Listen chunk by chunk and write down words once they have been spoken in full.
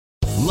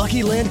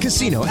Lucky Land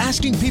Casino,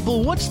 asking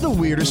people, what's the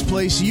weirdest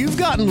place you've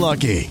gotten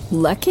lucky?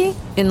 Lucky?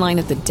 In line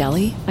at the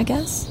deli, I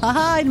guess?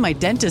 Aha, in my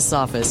dentist's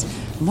office.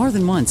 More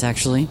than once,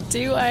 actually.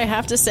 Do I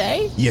have to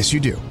say? Yes, you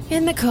do.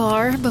 In the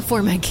car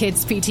before my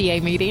kids'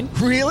 PTA meeting.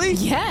 Really?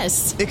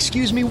 Yes.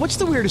 Excuse me, what's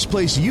the weirdest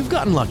place you've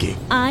gotten lucky?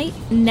 I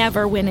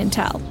never win and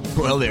tell.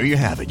 Well, there you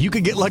have it. You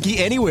can get lucky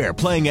anywhere,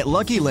 playing at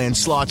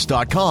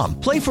LuckyLandSlots.com.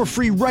 Play for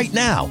free right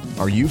now.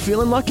 Are you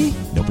feeling lucky?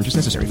 No purchase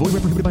necessary. Void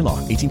where prohibited by law.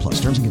 18+.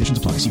 Terms and conditions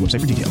apply. See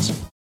website for details.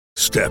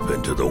 Step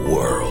into the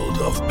world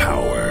of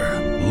power,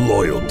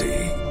 loyalty,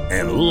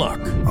 and luck.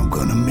 I'm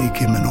gonna make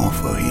him an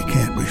offer he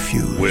can't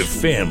refuse. With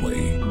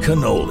family,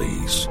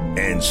 cannolis,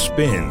 and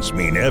spins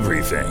mean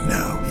everything.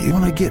 Now, you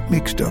wanna get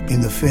mixed up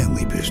in the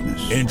family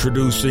business.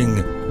 Introducing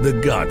The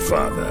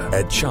Godfather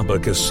at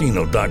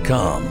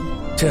ChumbaCasino.com.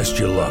 Test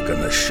your luck in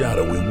the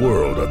shadowy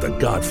world of The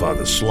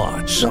Godfather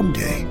slot.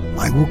 Someday,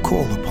 I will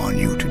call upon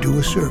you to do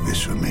a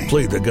service for me.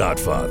 Play The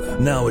Godfather,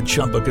 now at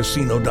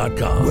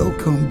ChumbaCasino.com.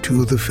 Welcome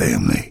to the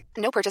family.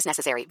 No purchase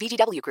necessary.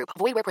 VGW Group.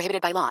 Void where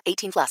prohibited by law.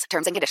 18+.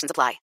 Terms and conditions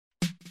apply.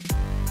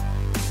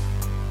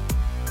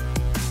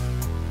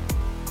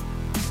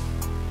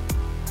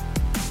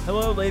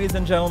 Hello, ladies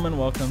and gentlemen.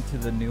 Welcome to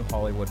the New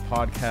Hollywood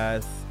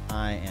Podcast.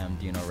 I am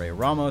Dino Ray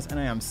Ramos, and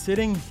I am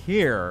sitting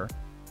here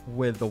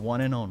with the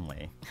one and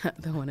only.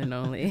 The one and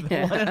only.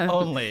 The one and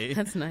only.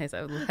 That's nice.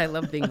 I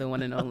love being the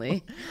one and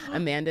only.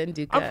 Amanda and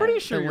Duca. I'm pretty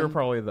sure you're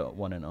probably the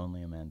one and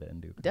only Amanda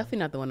and Duca. Definitely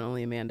not the one and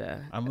only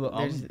Amanda. I'm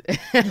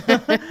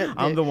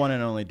the one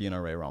and only Dino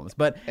Ray Ramos.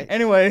 But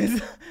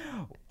anyways,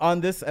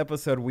 on this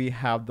episode, we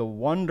have the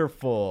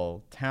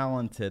wonderful,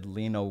 talented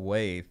Lena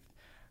Waithe,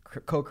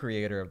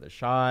 co-creator of The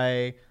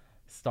Chi,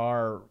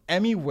 star,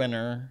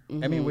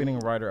 Emmy-winning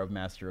writer of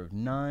Master of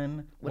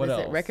None. What is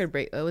else? it? Record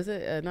break? Oh, was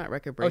it not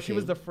record breaking? Oh, she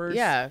was the first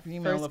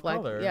female of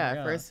color.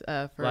 First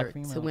Black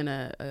female. to win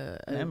an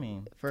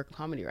Emmy for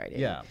comedy writing.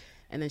 Yeah.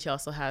 And then she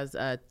also has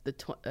the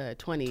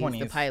 20s,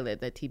 the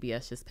pilot that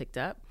TBS just picked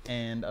up.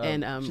 And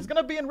she's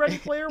going to be in Ready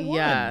Player One.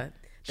 Yeah.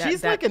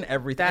 She's like in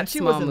everything. And she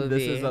was in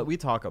movie. We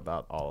talk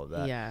about all of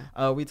that.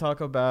 Yeah. We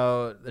talk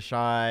about The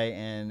Chi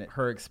and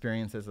her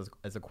experiences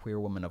as a queer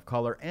woman of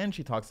color. And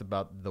she talks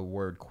about the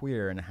word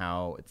queer and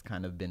how it's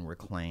kind of been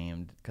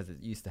reclaimed because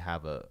it used to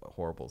have a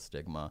horrible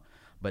stigma,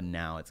 but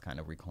now it's kind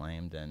of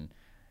reclaimed and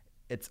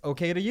it's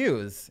okay to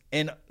use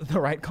in the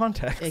right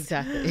context.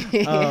 Exactly.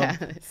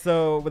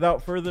 So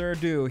without further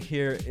ado,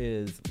 here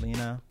is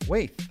Lena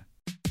Waithe.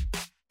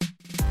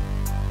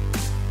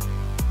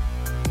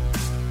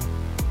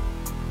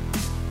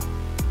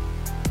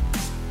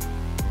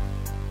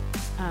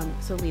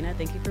 So Lena,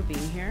 thank you for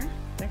being here.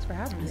 Thanks for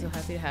having me. I'm so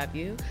happy to have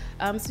you.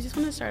 So just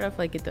want to start off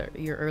like at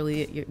your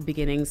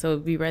beginning. So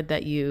we read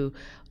that you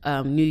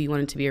knew you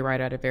wanted to be a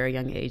writer at a very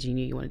young age. You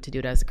knew you wanted to do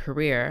it as a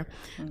career.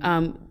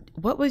 Mm-hmm.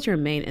 What was your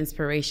main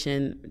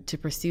inspiration to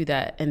pursue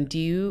that? And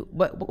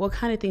what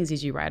kind of things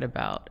did you write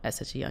about at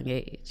such a young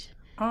age?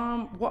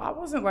 Well, I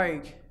wasn't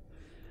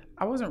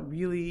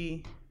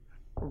really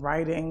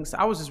writing. So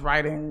I was just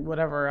writing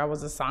whatever I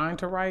was assigned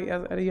to write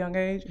at a young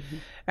age. Mm-hmm.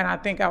 And I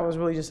think I was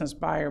really just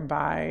inspired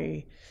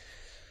by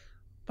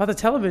the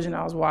television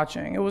I was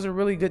watching. It was a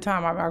really good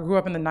time. I grew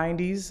up in the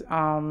 90s,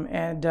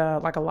 and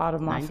like a lot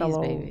of my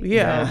fellow,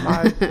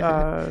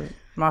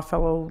 my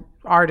fellow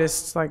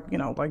artists, like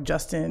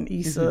Justin,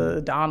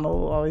 Issa,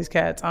 Donald, all these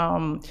cats.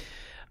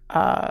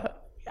 I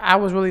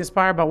was really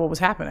inspired by what was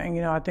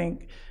happening. I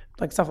think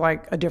like stuff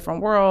like A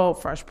Different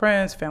World, Fresh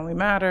Prince, Family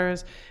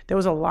Matters. There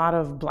was a lot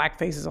of black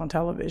faces on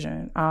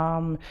television.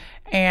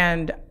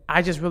 And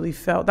I just really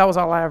felt that was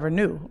all I ever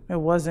knew. It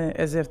wasn't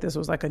as if this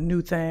was like a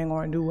new thing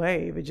or a new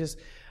wave.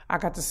 I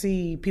got to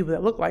see people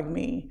that looked like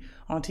me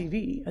on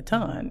TV a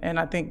ton. And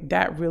I think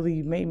that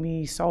really made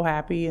me so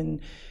happy, and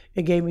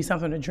it gave me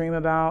something to dream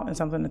about and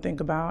something to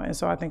think about. And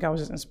so I think I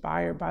was just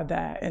inspired by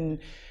that. And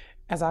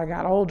as I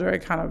got older,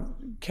 it kind of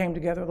came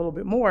together a little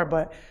bit more,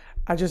 but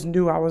I just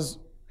knew I was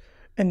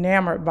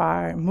enamored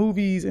by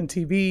movies and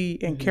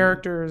TV and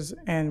characters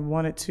and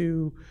wanted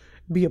to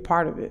be a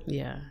part of it.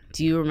 Yeah.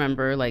 Do you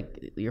remember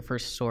like your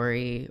first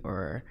story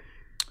or?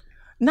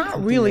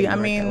 Not really. I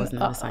mean,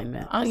 wasn't an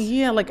assignment.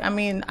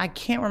 I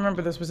can't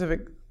remember the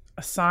specific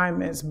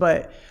assignments,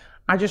 but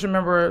I just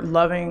remember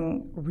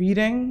loving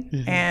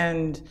reading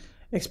and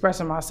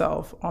expressing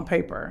myself on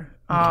paper.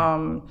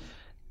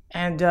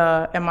 And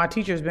my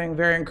teachers being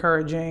very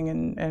encouraging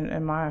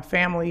and my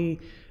family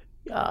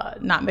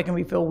not making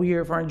me feel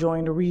weird for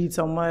enjoying to read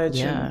so much.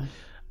 Yeah.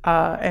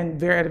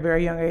 And at a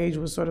very young age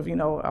was sort of,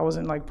 I was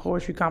in like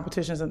poetry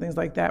competitions and things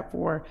like that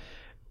for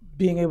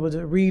being able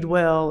to read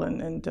well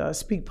and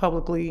speak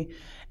publicly.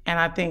 And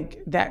I think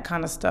that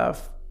kind of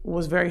stuff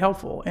was very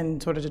helpful in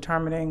sort of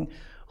determining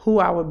who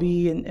I would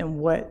be and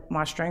what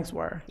my strengths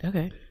were.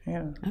 Okay.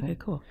 Yeah. Okay,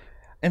 cool.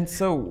 And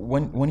so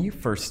when you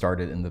first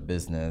started in the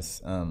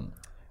business,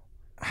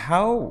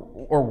 how,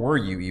 or were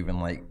you even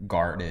like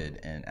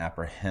guarded and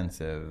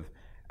apprehensive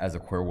as a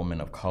queer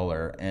woman of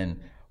color? And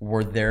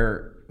were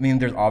there,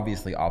 there's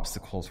obviously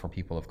obstacles for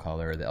people of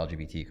color, the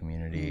LGBT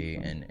community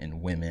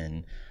and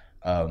women.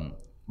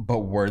 But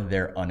were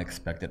there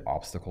unexpected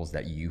obstacles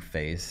that you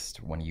faced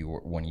when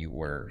you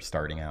were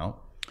starting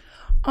out?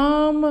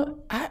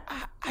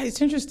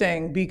 It's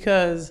interesting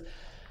because,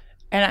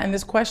 and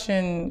this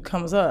question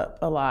comes up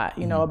a lot,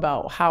 you know,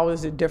 about how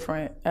is it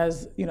different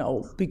as, you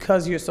know,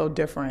 because you're so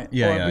different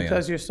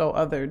because you're so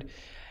othered.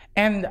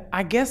 And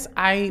I guess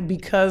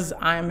because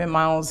I'm in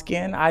my own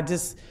skin, I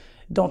just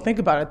don't think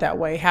about it that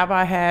way. Have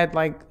I had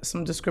like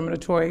some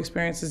discriminatory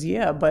experiences?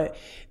 Yeah, but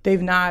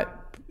they've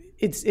not,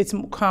 it's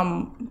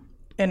come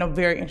in a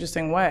very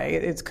interesting way.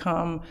 It's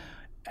come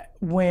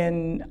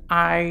when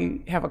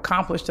I have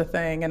accomplished a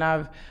thing and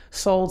I've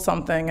sold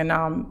something and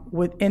now I'm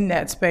within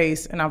that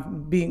space and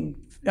I'm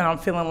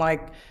feeling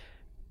like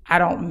I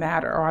don't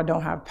matter or I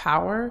don't have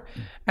power.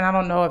 And I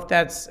don't know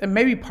if and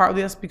maybe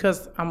partly that's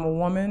because I'm a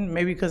woman,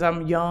 maybe because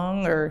I'm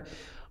young or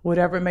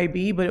whatever it may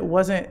be, but it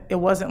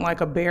wasn't like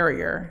a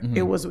barrier.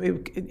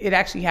 It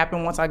actually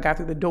happened once I got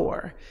through the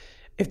door,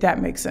 if that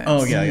makes sense.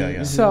 Oh,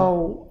 yeah.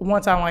 So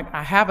once I'm like,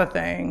 I have a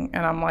thing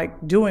and I'm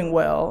like doing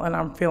well and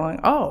I'm feeling,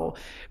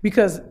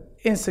 because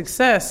in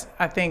success,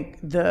 I think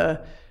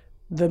the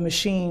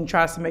machine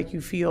tries to make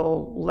you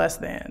feel less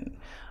than.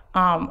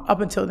 Up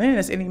until then,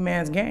 it's any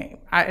man's game.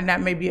 And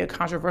that may be a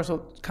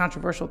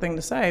controversial thing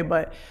to say,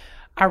 but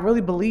I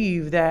really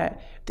believe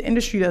that the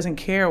industry doesn't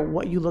care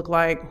what you look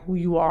like, who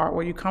you are,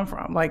 where you come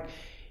from. Like,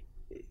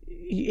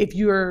 if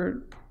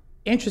you're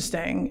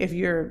interesting, if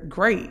you're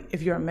great,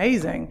 if you're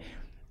amazing,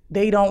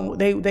 they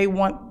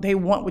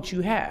want what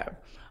you have.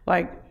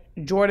 Like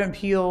Jordan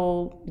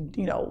Peele,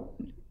 you know,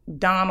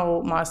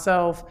 Donald,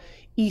 myself,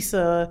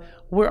 Issa,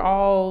 we're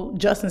all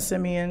Justin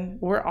Simeon,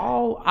 we're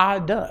all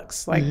odd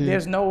ducks. Like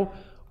there's no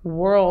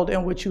world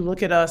in which you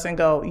look at us and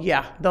go,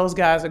 yeah, those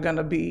guys are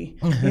gonna be,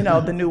 you know,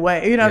 the new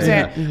way. You know what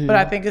I'm saying? But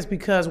I think it's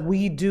because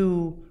we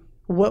do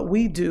what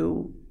we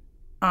do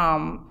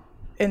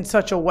in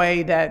such a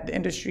way that the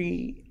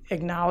industry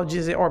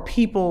acknowledges it, or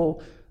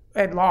people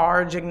at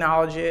large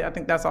acknowledge it. I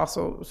think that's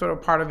also sort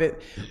of part of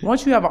it.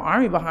 Once you have an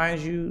army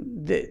behind you,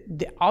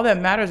 all that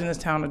matters in this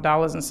town are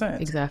dollars and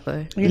cents.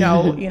 Exactly. You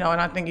know,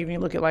 and I think if you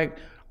look at like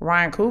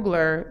Ryan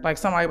Coogler, like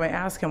somebody might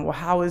ask him, well,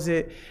 how is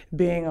it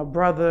being a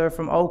brother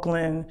from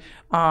Oakland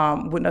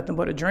with nothing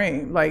but a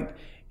dream? Like,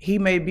 he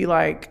may be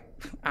like,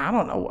 I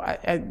don't know,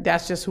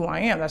 that's just who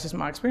I am. That's just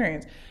my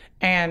experience.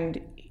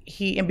 And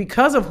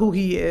because of who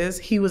he is,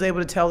 he was able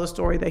to tell the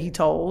story that he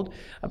told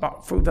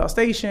about Fruitvale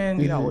Station.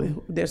 You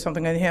know, there's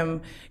something in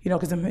him, you know,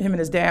 because him and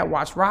his dad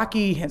watched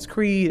Rocky, hence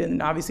Creed,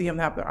 and obviously him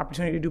have the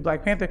opportunity to do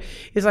Black Panther.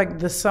 It's like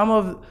the sum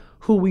of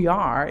who we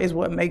are is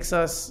what makes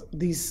us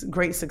these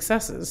great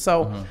successes.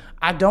 So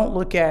I don't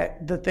look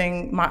at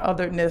my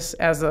otherness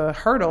as a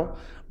hurdle,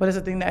 but it's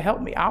a thing that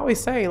helped me. I always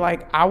say,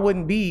 like, I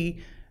wouldn't be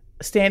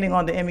standing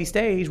on the Emmy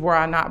stage were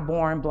I not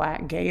born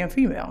Black, gay, and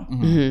female.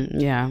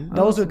 Yeah.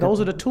 Those are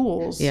the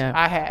tools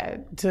I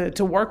had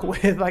to work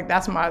with. Like,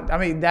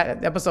 that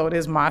episode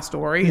is my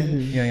story.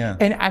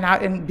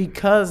 And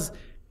because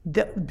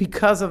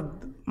of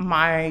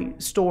my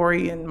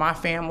story and my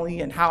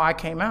family and how I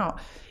came out,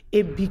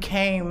 it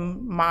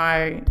became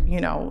my, you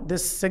know,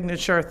 this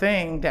signature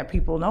thing that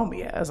people know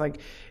me as.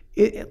 Like,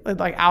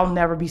 like I'll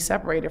never be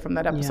separated from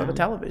that episode of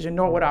television,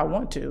 nor would I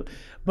want to.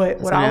 But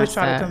what I always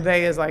try to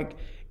convey is, like,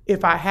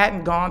 if I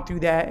hadn't gone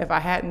through that, if I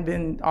hadn't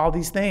been all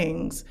these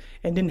things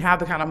and didn't have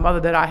the kind of mother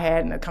that I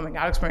had and the coming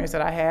out experience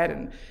that I had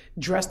and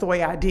dressed the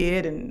way I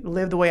did and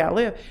lived the way I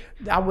lived,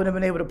 I wouldn't have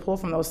been able to pull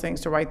from those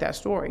things to write that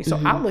story. So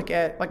I look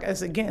at, like,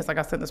 it's like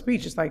I said in the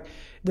speech, it's like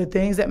the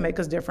things that make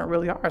us different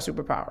really are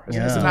superpowers.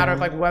 And it's a matter of,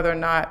 like, whether or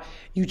not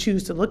you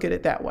choose to look at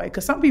it that way.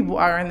 Because some people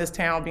are in this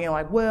town being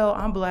like, well,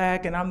 I'm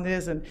Black and I'm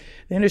this and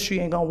the industry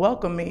ain't gonna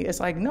welcome me.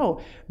 It's like,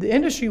 no, the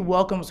industry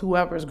welcomes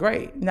whoever's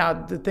great. Now,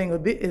 the thing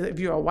is, if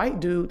you're a white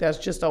dude that's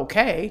just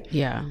okay,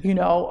 you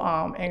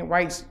know, and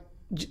writes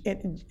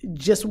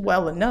just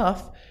well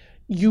enough,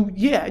 you'll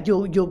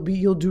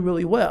do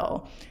really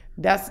well.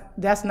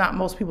 That's not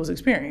most people's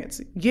experience.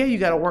 Yeah, you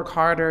got to work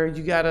harder.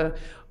 You got to,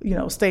 you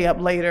know, stay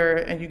up later,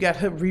 and you got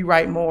to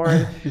rewrite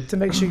more to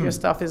make sure your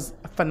stuff is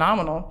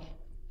phenomenal.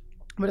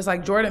 But it's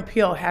like Jordan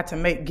Peele had to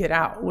make Get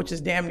Out, which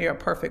is damn near a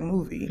perfect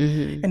movie,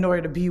 in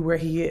order to be where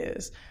he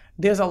is.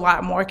 There's a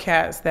lot more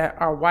cats that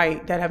are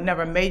white that have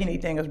never made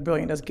anything as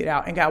brilliant as Get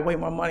Out and got way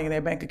more money in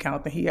their bank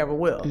account than he ever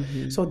will.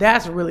 So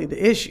that's really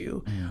the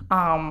issue.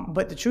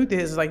 But the truth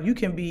is, like, you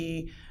can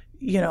be,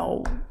 you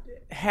know,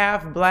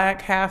 half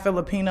Black, half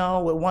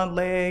Filipino with one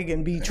leg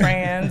and be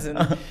trans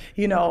and,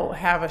 you know,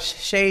 have a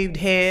shaved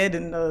head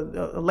and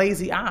a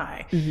lazy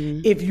eye.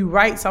 If you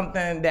write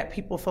something that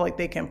people feel like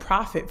they can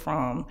profit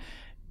from,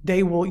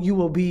 you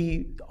will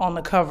be on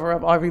the cover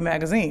of every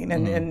magazine,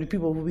 and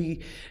people will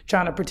be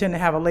trying to pretend to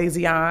have a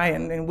lazy eye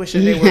and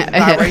wishing they were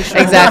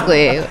biracial.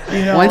 Exactly.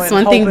 You know, once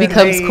one thing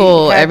becomes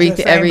cool,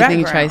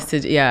 everything tries to.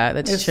 Yeah,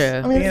 that's true.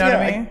 I mean, you know what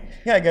I mean?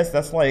 I guess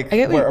that's like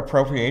where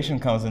appropriation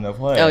comes into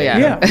play. Oh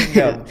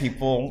yeah.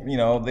 People, you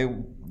know,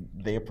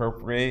 they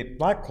appropriate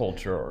Black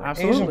culture or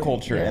Asian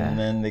culture, and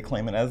then they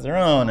claim it as their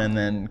own, and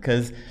then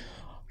because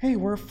hey,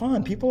 we're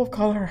fun. People of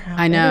color have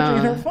I know.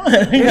 energy, they're fun.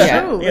 It's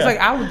true. It's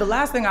like the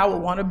last thing I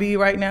would want to be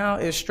right now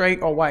is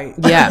straight or white.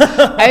 Yeah,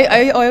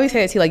 I always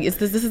say it too. Like,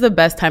 this is the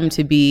best time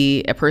to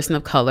be a person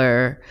of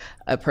color,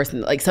 a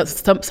person like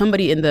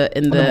somebody in the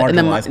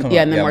marginalized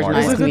community.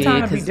 It's a good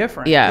time to be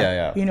different.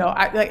 Yeah. You know,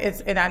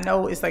 I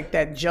know it's like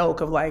that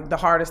joke of like the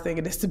hardest thing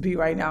it is to be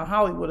right now in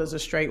Hollywood is a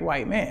straight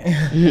white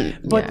man.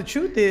 But the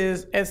truth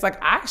is, it's like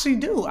I actually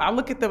do. I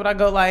look at them and I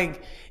go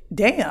like,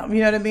 damn,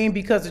 you know what I mean?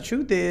 Because the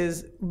truth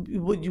is,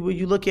 when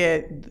you look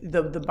at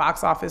the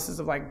box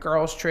offices of like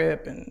Girls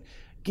Trip and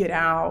Get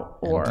Out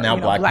or now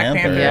Black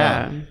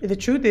Panther. The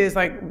truth is,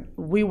 like,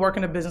 we work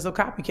in the business of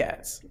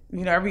copycats.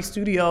 You know, every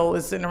studio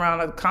is sitting around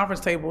a conference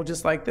table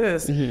just like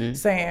this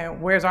saying,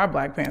 where's our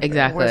Black Panther?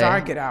 Exactly. Where's our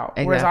Get Out?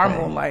 Where's our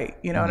Moonlight?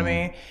 You know what I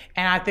mean?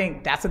 And I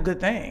think that's a good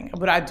thing.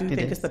 But I do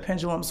think it's the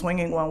pendulum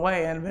swinging one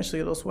way and eventually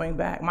it'll swing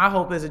back. My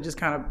hope is it just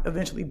kind of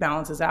eventually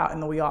balances out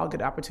and then we all get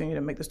the opportunity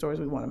to make the stories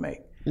we want to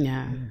make.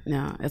 Yeah,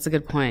 no, that's a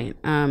good point.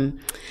 And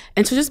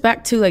so just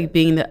back to like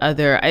being the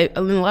other, in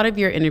a lot of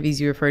your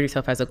interviews, you refer to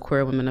yourself as a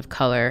queer woman of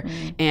color.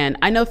 And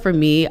I know for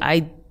me,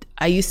 I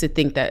used to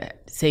think that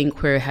saying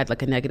queer had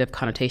like a negative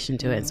connotation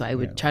to it. So I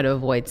would try to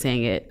avoid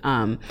saying it.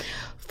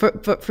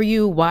 For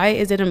you, why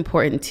is it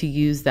important to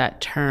use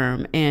that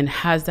term? And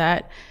has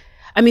that,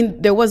 I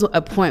mean, there was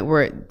a point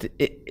where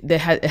it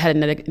had a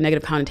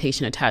negative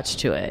connotation attached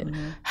to it.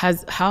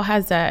 How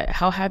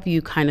have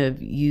you kind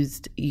of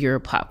used your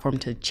platform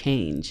to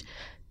change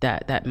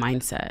that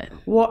mindset?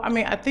 Well, I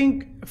mean, I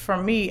think for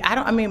me,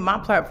 my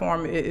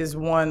platform is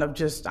one of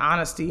just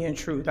honesty and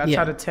truth. I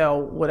try to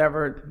tell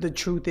whatever the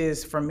truth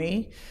is for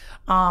me.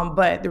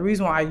 But the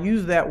reason why I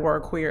use that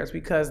word queer is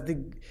because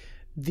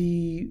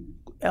the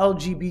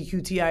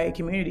LGBTQIA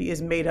community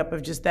is made up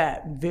of just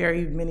that,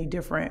 very many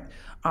different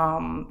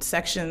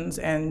sections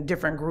and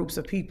different groups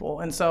of people.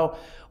 And so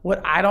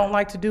what I don't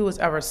like to do is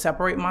ever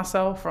separate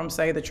myself from,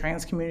 say, the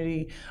trans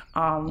community,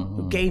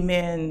 gay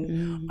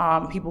men,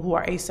 people who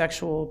are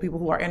asexual, people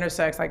who are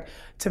intersex. Like,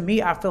 to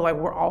me, I feel like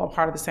we're all a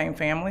part of the same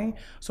family.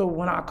 So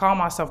when I call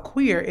myself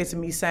queer, it's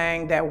me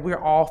saying that we're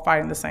all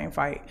fighting the same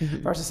fight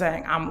versus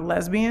saying I'm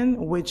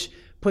lesbian, which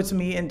puts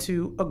me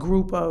into a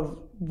group of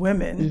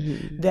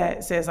women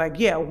that says like,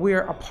 yeah,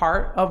 we're a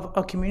part of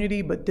a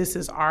community, but this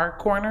is our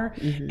corner.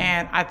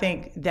 And I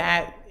think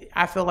that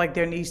I feel like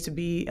there needs to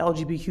be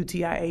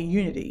LGBTQIA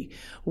unity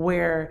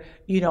where,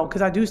 you know,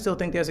 because I do still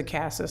think there's a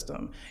caste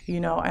system, you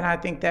know, and I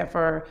think that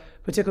for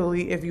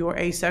particularly if you're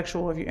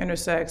asexual, if you're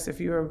intersex, if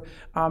you're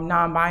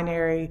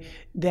non-binary,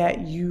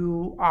 that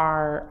you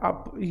are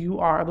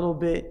a little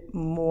bit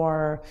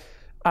more,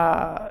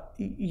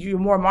 you're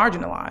more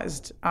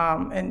marginalized.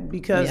 And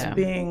because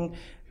being,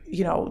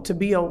 you know, to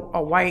be a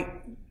white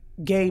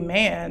gay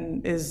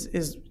man is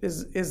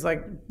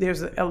like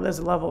there's a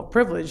level of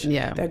privilege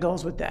that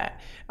goes with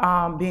that.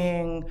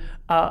 Being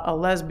a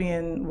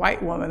lesbian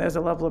white woman, there's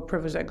a level of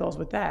privilege that goes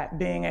with that.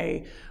 Being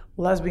a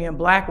lesbian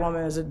black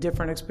woman is a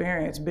different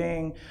experience.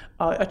 Being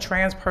a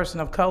trans person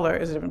of color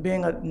is different.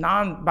 Being a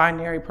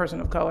non-binary person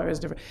of color is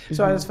different.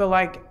 So I just feel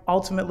like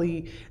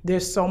ultimately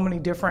there's so many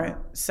different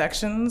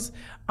sections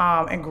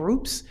and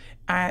groups.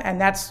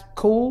 And that's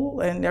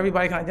cool, and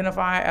everybody can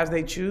identify as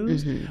they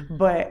choose.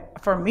 But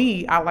for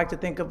me, I like to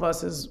think of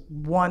us as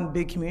one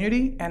big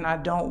community, and I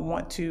don't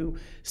want to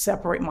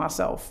separate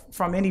myself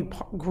from any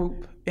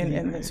group.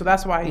 And so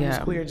that's why I use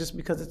queer, just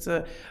because it's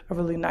a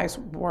really nice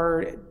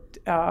word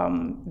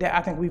that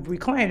I think we've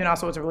reclaimed, and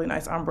also it's a really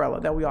nice umbrella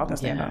that we all can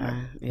stand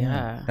under.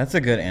 Yeah, that's a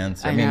good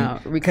answer. I know,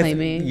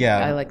 reclaiming. Yeah,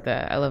 I like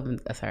that. I love.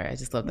 Sorry, I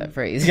just love that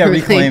phrase. Yeah,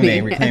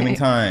 reclaiming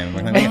time.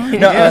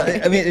 No,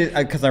 I mean,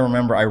 because I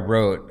remember I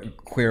wrote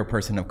queer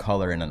person of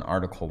color in an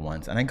article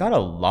once, and I got a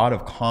lot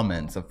of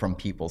comments from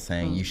people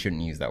saying you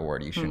shouldn't use that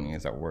word. You shouldn't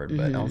use that word.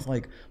 But I was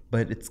like,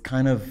 but it's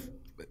kind of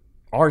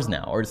ours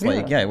now, or it's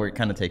like, we're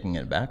kind of taking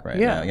it back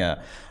now.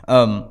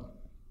 Yeah.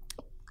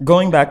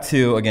 Going back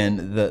to,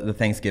 again, the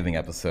Thanksgiving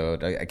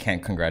episode, I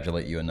can't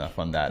congratulate you enough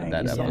on that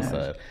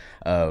episode.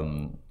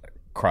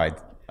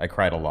 I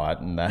cried a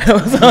lot in that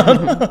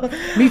episode.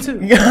 Me too.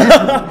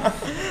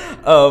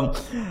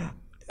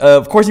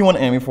 Of course, you won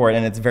an Emmy for it,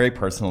 and it's very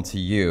personal to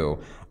you.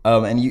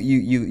 And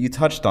you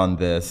touched on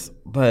this,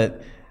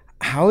 but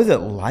how is it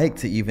like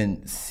to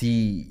even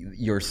see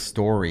your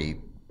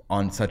story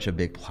on such a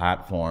big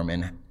platform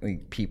and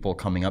people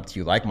coming up to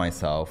you like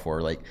myself,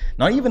 or like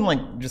not even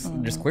like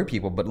just queer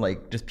people, but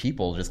like just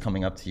people just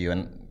coming up to you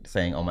and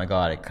saying, oh my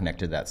God, I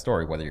connected that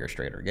story, whether you're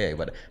straight or gay.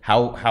 But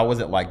how was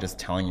it like just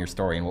telling your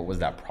story, and what was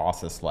that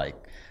process like?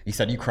 You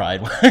said you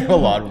cried a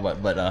lot,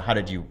 but how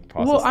did you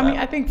process that? Well, I mean,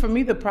 I think for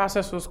me the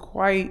process was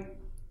quite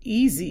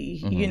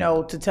easy, you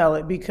know, to tell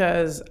it,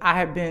 because I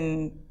had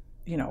been,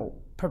 you know,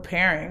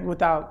 preparing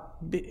with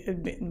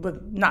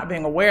not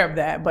being aware of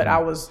that, but I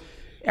was,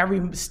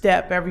 every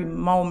step, every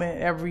moment,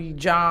 every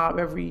job,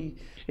 every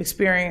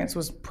experience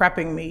was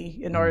prepping me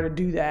in order to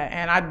do that.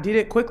 And I did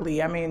it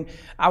quickly. I mean,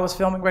 I was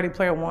filming Ready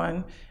Player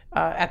One.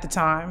 at the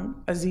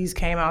time. Aziz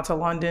came out to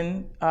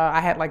London.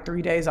 I had like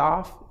 3 days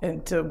off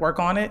and to work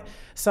on it.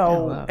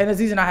 So, and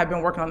Aziz and I had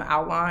been working on the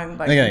outline,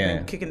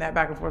 like kicking that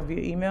back and forth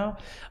via email.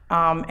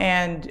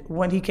 And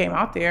when he came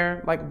out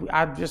there, like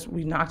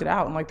we knocked it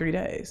out in like 3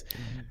 days.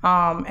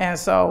 And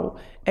so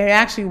it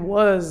actually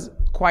was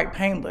quite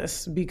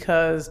painless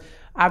because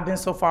I've been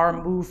so far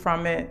removed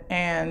from it,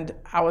 and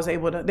I was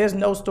able to, there's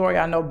no story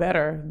I know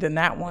better than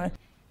that one.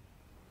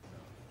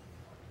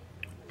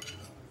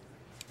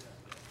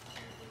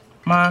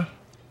 Ma,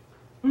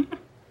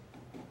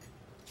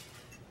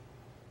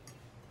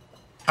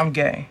 I'm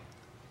gay.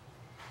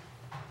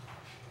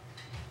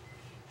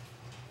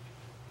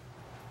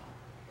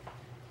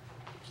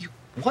 You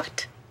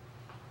what?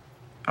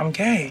 I'm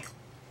gay.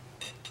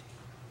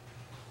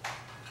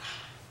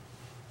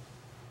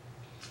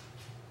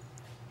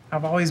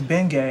 I've always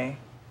been gay.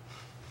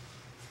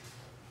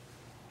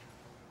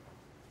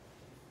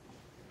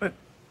 But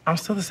I'm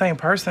still the same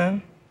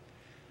person.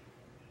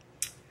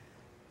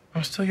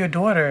 I'm still your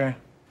daughter.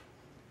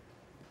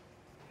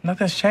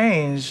 Nothing's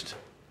changed.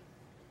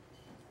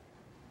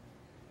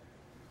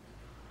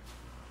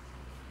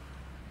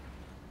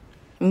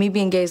 Me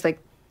being gay is like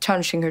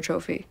tarnishing her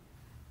trophy.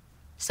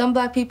 Some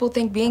black people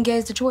think being gay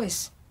is the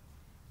choice.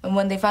 And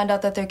when they find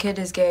out that their kid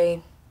is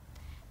gay,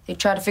 they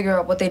try to figure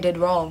out what they did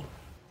wrong.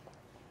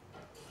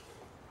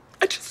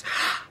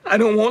 I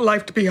don't want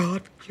life to be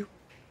hard for you.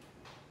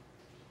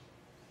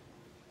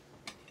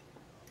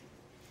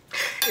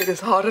 It is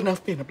hard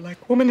enough being a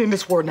black woman in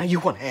this world. Now you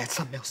want to add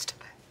something else to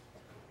that.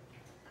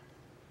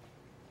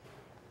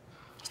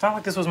 It's not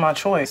like this was my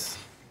choice.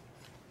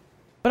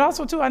 But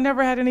also, too, I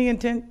never had any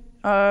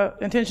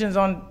intentions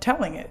on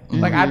telling it.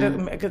 Like I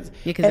didn't,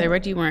 because I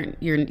read you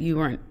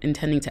weren't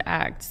intending to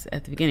act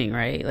at the beginning,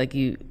 right? Like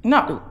you.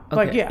 No,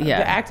 okay.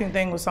 The acting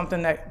thing was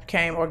something that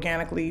came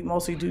organically,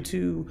 mostly due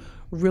to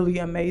really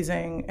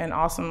amazing and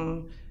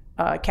awesome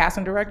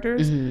casting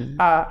directors, a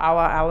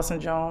la Allison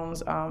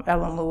Jones,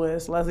 Ellen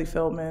Lewis, Leslie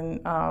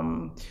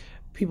Fieldman,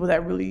 people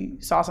that really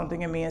saw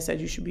something in me and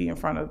said you should be in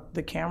front of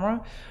the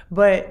camera.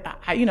 But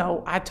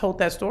I told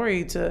that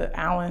story to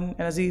Alan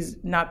and Aziz,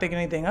 not thinking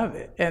anything of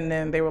it, and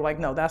then they were like,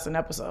 "No, that's an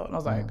episode." And I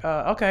was like,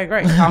 "Okay,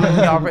 great. How many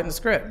of y'all written the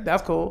script?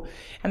 That's cool."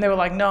 And they were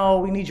like, "No,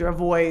 we need your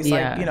voice.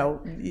 Yeah.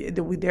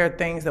 Like, there are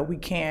things that we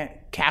can't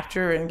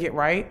capture and get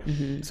right."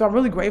 So I'm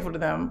really grateful to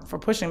them for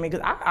pushing me,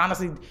 because I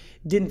honestly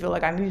didn't feel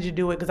like I needed to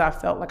do it, because I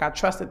felt like I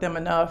trusted them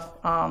enough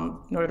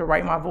in order to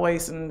write my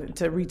voice and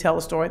to retell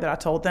the story that I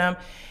told them.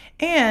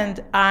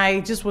 And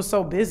I just was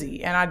so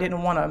busy, and I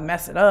didn't want to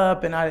mess it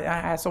up, and I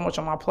had so much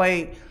on my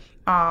plate.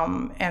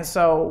 And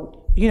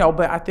so,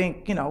 but I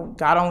think,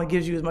 God only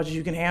gives you as much as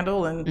you can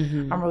handle. And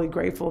I'm really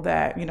grateful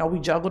that, we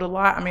juggled a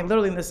lot. I mean,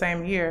 literally in the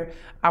same year,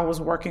 I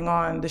was working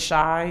on The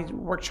Chi,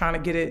 trying to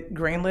get it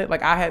greenlit. Like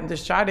The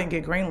Chi didn't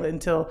get greenlit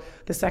until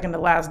the second to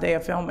last day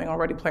of filming on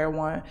Ready Player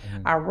One.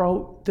 I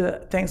wrote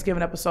the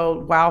Thanksgiving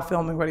episode while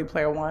filming Ready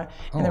Player One.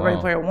 And then Ready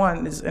Player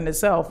One in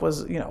itself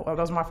was, that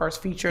was my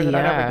first feature that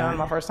I'd ever done,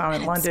 my first time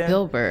in London.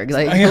 Spielberg,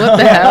 like, what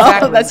the hell?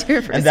 Exactly. That's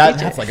your first feature.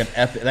 That's like an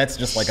epic, that's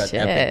just like an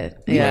epic.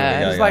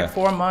 Yeah, it was like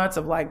 4 months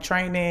of like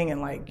training and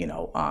like,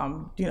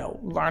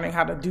 learning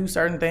how to do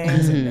certain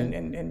things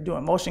and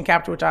doing motion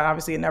capture, which I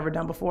obviously had never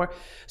done before.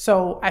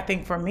 So I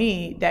think for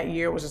me, that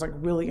year was just like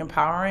really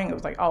empowering. It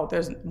was like, oh,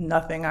 there's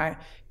nothing I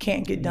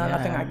can't get done,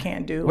 nothing I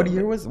can't do. What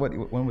year was,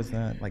 when was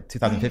that? Like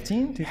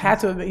 2015? Had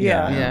to have been,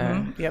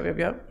 yeah.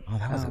 Yep. Oh,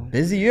 that was a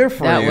busy year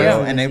for you,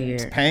 and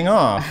it's paying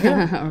off.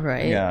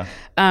 Right.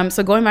 Yeah.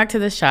 So going back to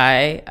The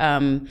Chi,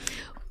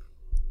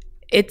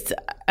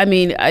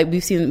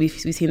 we've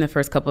seen the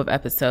first couple of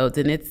episodes,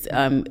 and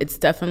it's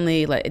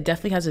definitely it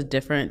definitely has a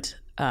different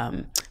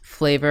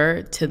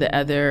flavor to the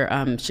other.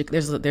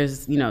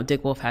 There's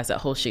Dick Wolf has that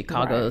whole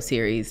Chicago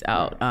series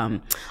out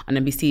on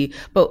NBC.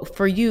 But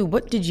for you,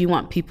 what did you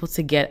want people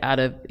to get out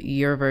of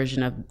your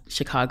version of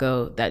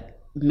Chicago that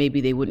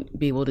maybe they wouldn't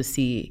be able to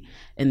see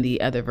in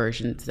the other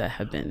versions that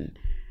have been?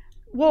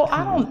 Well,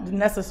 I don't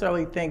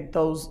necessarily think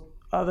those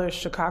other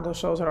Chicago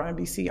shows that are on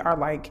NBC are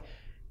like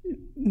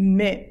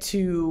meant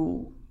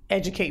to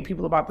educate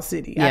people about the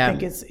city. I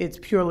think it's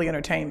purely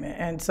entertainment,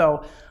 and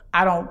so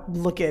I don't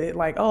look at it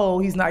like, oh,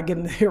 he's not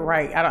getting it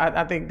right.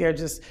 I think they're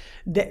just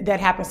that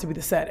happens to be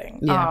the setting.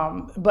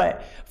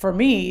 But for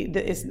me,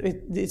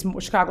 it's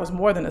Chicago's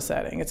more than a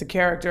setting. It's a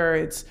character.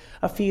 It's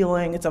a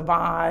feeling. It's a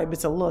vibe.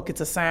 It's a look.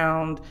 It's a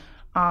sound.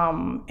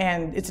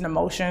 And it's an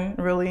emotion,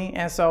 really.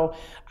 And so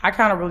I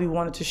kind of really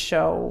wanted to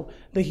show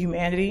the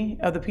humanity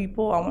of the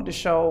people. I wanted to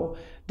show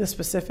the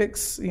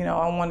specifics.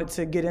 I wanted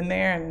to get in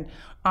there, and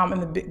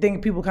the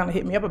thing people kind of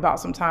hit me up about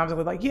sometimes,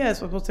 they're like, yeah, it's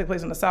supposed to take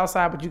place on the south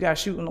side, but you guys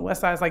shoot on the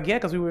west side. It's like, yeah,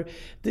 because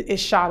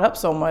it's shot up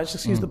so much,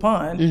 excuse the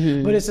pun,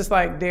 but it's just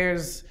like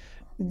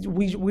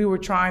we were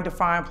trying to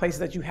find places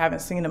that you haven't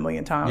seen a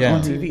million times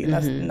on TV, and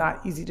that's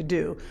not easy to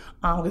do,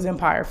 because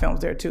Empire films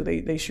there too.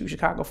 They shoot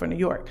Chicago for New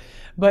York.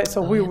 But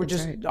so we were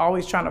just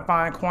always trying to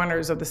find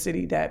corners of the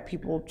city that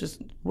people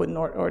just wouldn't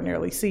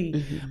ordinarily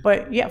see.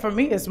 But yeah, for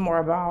me, it's more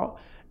about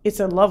it's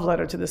a love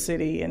letter to the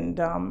city, and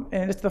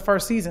it's the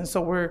first season,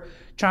 so we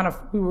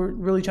were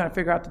really trying to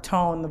figure out the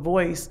tone, the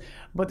voice.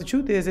 But the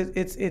truth is,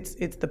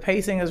 it's the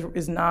pacing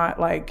is not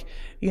like,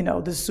 you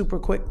know, this super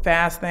quick,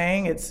 fast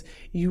thing. It's,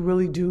 you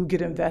really do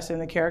get invested in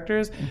the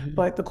characters. Mm-hmm.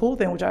 But the cool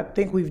thing, which I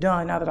think we've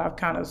done now that I've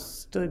kind of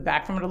stood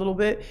back from it a little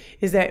bit,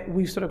 is that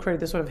we've sort of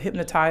created this sort of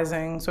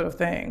hypnotizing sort of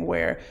thing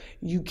where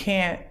you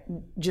can't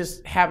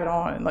just have it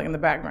on like in the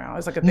background.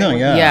 It's like a thing.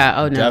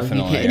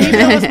 Definitely. And even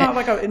though it's not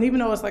like and even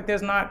though it's like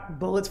there's not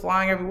bullets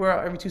flying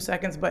everywhere every 2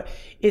 seconds, but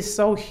it's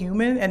so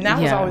human, and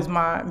that was always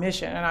my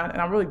mission.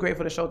 And I'm really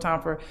grateful to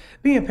Showtime for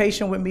being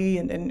patient with me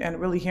and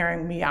really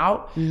hearing me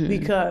out,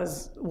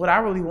 because what I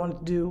really wanted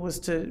to do was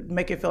to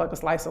make it feel like a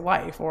slice of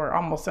life or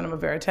almost cinema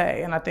verite.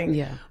 And I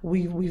think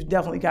we've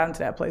definitely gotten to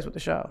that place with the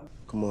show.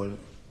 Good morning.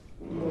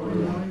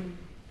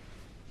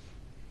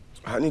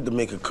 I need to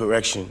make a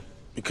correction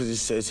because it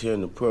says here in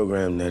the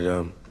program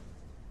that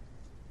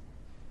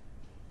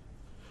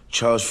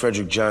Charles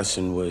Frederick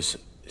Johnson was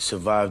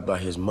survived by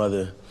his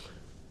mother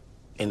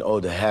and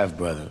older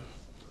half-brother.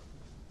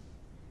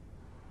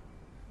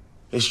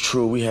 It's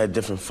true, we had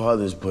different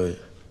fathers, but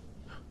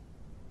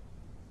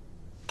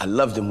I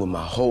loved him with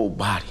my whole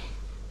body.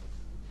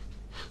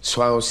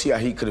 So I don't see how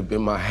he could have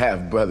been my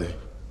half-brother.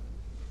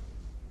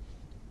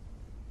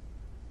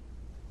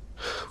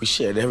 We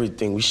shared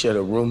everything. We shared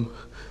a room.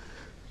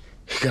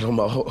 He got on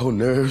my whole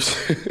nerves.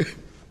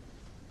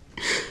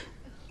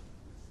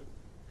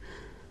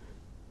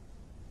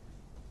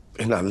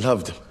 And I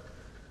loved him.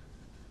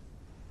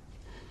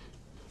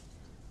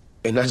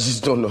 And I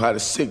just don't know how to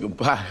say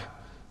goodbye.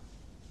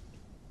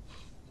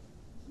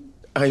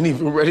 I ain't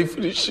even ready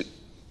for this shit.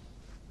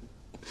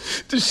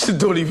 This shit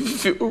don't even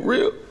feel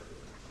real.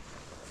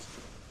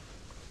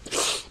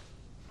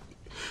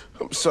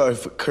 I'm sorry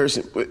for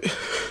cursing, but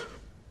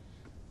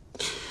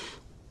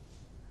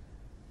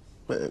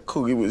man,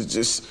 Coogie was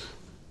just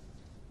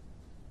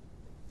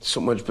so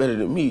much better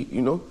than me,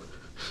 you know?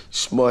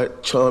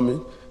 Smart,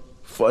 charming,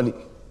 funny.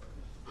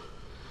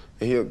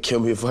 And he'll kill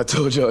me if I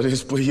told y'all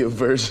this, but he a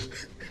virgin.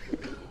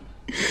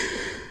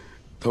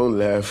 Don't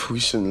laugh. We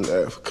shouldn't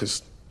laugh,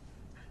 because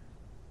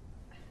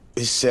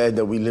it's sad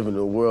that we live in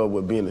a world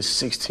where being a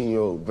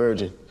 16-year-old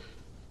virgin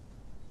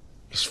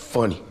is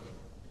funny.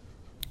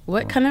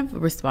 What kind of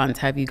response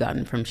have you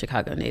gotten from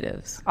Chicago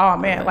natives? Oh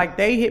man, like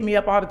they hit me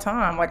up all the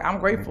time. Like I'm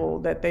grateful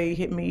that they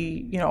hit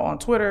me, you know, on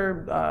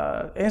Twitter,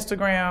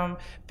 Instagram,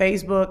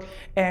 Facebook.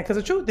 And because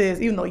the truth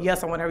is, even though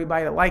yes, I want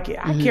everybody to like it,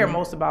 I care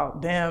most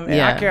about them, and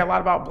I care a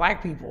lot about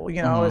Black people.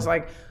 You know, it's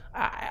like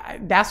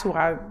that's who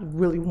I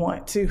really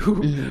want to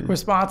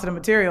respond to the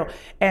material.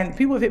 And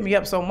people have hit me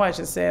up so much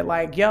and said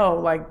like, yo,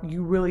 like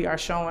you really are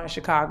showing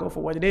Chicago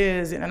for what it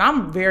is. And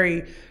I'm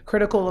very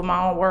critical of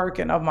my own work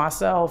and of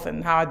myself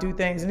and how I do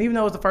things. And even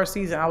though it was the first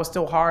season, I was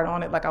still hard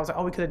on it. Like I was like,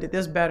 oh, we could have did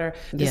this better.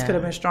 This could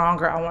have been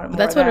stronger. I want more.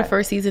 That's what a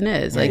first season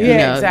is. Like, you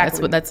know,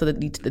 exactly. That's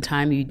the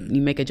time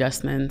you make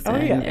adjustments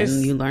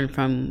and you learn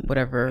from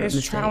whatever. It's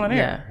mistake. trial and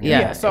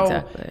error. So,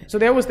 exactly. So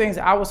there was things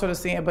that I was sort of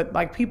seeing, but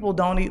like people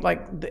don't eat,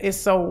 like it's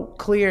so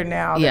clear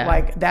now that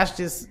like that's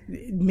just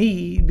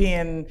me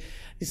being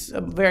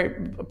a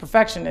very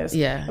perfectionist.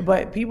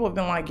 But people have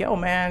been like, yo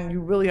man, you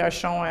really are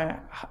showing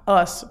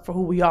us for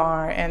who we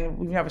are, and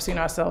we've never seen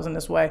ourselves in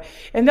this way.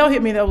 And they'll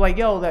hit me, they'll be like,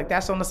 yo, like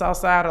that's on the South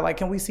Side, or like,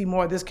 can we see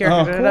more of this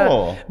character?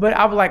 Cool. But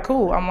I'll be like,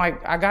 cool. I'm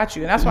like, I got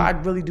you. And that's why I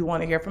really do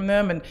want to hear from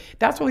them. And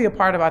that's really a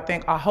part of,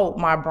 I hope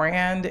my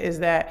brand is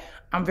that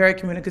I'm very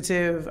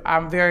communicative.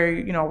 I'm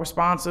very, you know,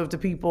 responsive to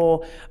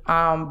people,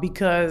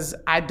 because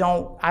I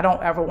don't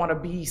ever want to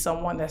be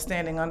someone that's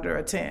standing under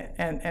a tent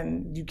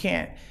and you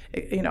can't,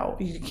 you know,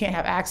 you can't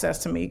have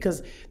access to me,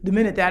 because the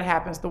minute that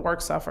happens, the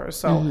work suffers.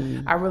 So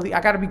I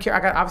got to be careful. I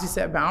got to obviously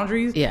set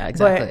boundaries. Yeah,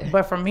 exactly.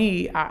 But for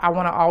me, I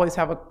want to always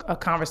have a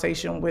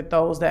conversation with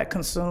those that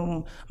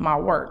consume my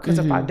work, because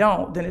if I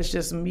don't, then it's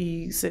just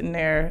me sitting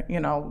there, you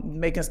know,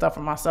 making stuff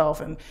for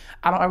myself, and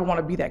I don't ever want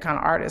to be that kind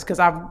of artist, because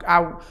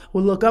I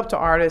will look up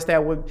to artists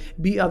that would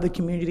be of the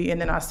community, and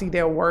then I see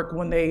their work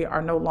when they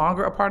are no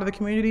longer a part of the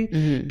community,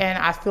 and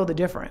I feel the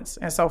difference.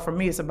 And so for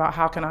me, it's about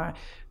how can I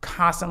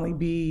constantly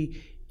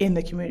be in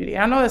the community.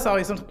 And I know that's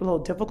always a little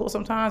difficult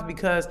sometimes,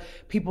 because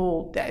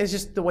people, that is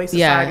just the way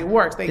society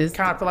works. They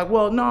kind of feel like,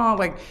 well, no,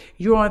 like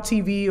you're on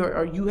TV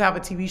or you have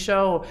a TV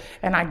show,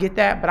 and I get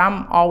that, but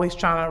I'm always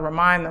trying to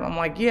remind them. I'm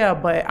like, yeah,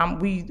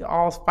 but we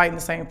all fighting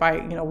the same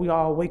fight. You know, we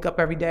all wake up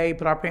every day,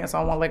 put our pants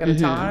on one leg at a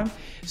time.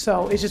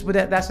 So it's just, but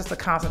that's just a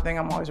constant thing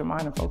I'm always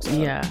reminding folks of.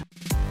 Yeah.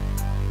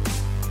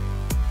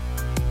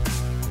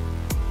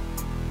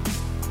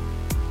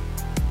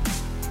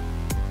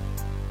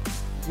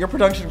 Your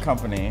production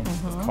company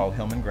is called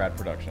Hillman Grad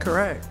Productions.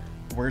 Correct.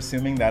 We're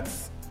assuming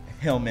that's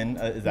Hillman,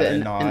 is that a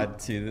nod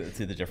to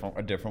the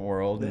different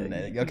world?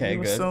 Okay, you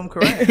good. assume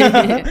correct.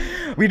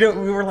 We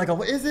were like,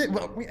 what is it?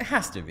 Well, it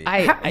has to be.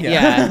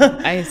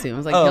 I assume. I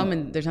was like,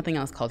 Hillman, there's nothing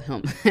else called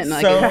Hillman.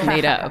 Like, it's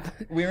made up.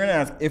 We were going to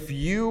ask, if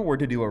you were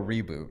to do a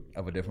reboot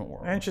of A Different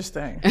World.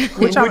 Interesting.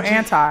 Which I'm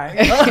anti.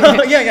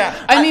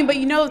 Yeah. I mean, but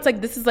it's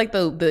like, this is like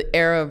the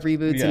era of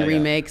reboots and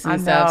remakes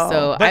and stuff.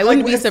 So I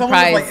wouldn't be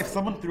surprised. If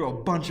someone threw a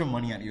bunch of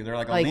money at you, they're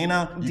like,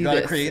 Alina, you got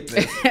to create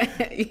this.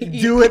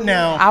 Do it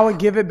now. I would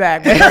give it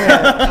back.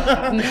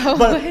 No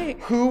way.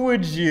 Who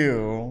would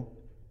you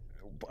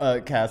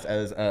cast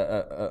as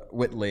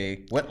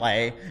Whitley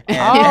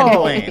and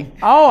Blaine?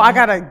 Oh, I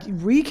gotta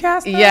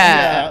recast that?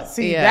 Yeah.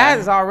 See, that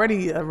is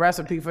already a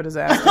recipe for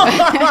disaster.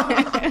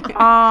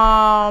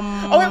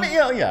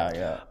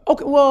 Yeah.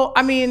 Okay, well,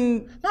 I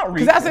mean, not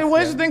because that's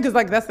interesting. Because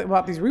like that's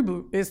about these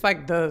reboots. It's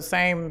like the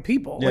same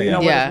people. Whether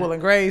it's Will and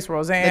Grace,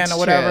 Roseanne, that's or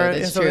whatever.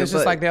 True, and so it's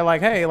just like they're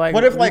like, hey, like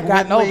what if like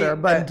gotten Whitley older,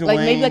 but and Dwayne, like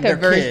maybe like a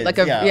version,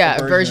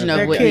 a version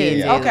of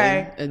Whitney.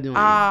 Okay.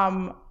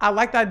 I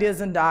like the idea of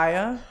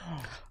Zendaya.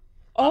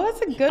 Oh,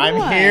 that's a good one.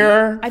 I'm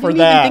here I for didn't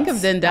that. even think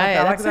of Zendaya.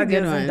 I like That's the a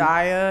idea good of one.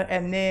 Zendaya,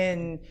 and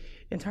then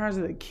in terms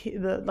of the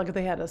kid, like if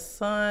they had a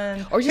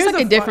son, or just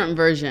like a different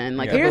version.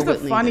 Like here's the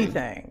funny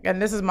thing, and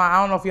this is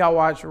I don't know if y'all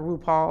watch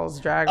RuPaul's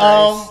Drag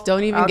Race.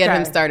 Don't even get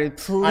him started.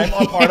 I'm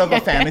a part of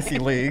a fantasy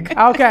league.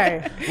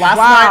 Okay. Last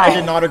night I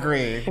did not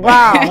agree.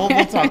 Wow.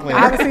 We'll talk later.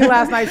 I haven't seen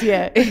last night's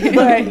yet.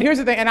 But here's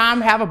the thing, and I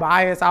have a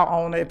bias. I'll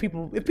own it. If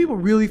people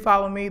really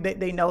follow me,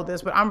 they know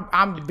this. But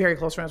I'm very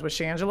close friends with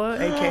Shangela,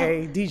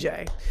 aka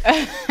DJ.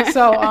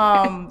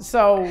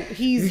 So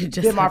he's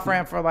been my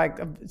friend for like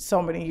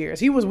so many years.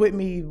 He was with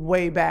me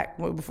way back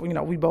before,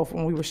 we both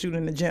when we were shooting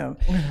in the gym.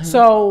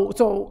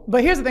 So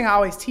but here's the thing I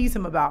always tease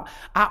him about.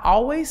 I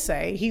always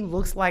say he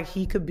looks like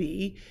he could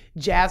be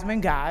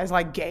Jasmine Guy's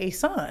like gay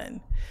son.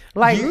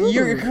 Like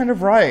you're kind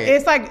of right.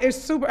 It's like it's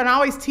super, and I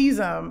always tease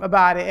him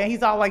about it, and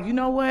he's all like, you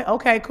know what?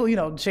 Okay, cool.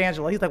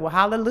 Shangela. He's like, well,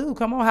 hallelujah,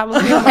 come on,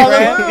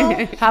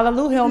 hallelujah,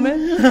 hallelujah,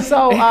 Hillman.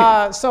 So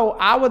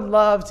I would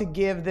love to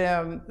give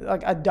them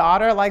like a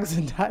daughter like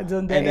Zendaya,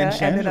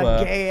 and then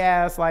a gay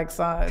ass like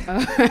son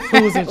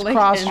who's in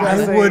cross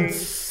dressing. I would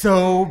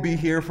so be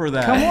here for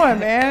that. Come on,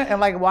 man,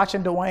 and like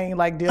watching Dwayne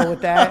like deal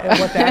with that and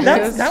what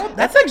that is.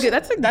 That's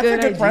a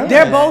good idea.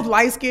 They're both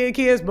light skinned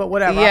kids, but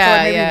whatever.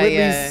 Yeah, I feel like maybe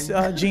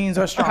Whitley's genes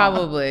are strong.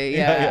 Probably,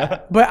 yeah.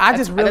 But I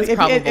just really, if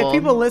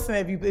people listen,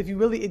 if you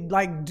really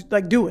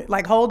like do it,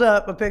 like hold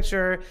up a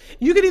picture.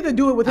 You could either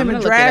do it with him in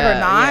drag or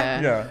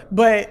not. Yeah.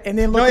 But and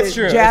then look at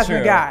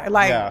Jasmine Guy,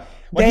 like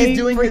they he's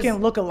doing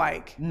freaking look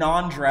alike.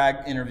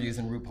 Non-drag interviews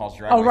in RuPaul's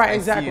Drag Race. Oh right,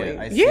 exactly.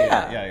 I see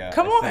it.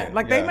 Come on,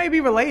 like they may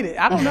be related.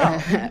 I don't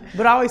know,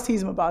 but I always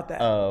tease him about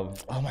that. Oh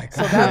my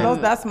god. So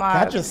that's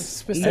my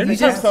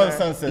specific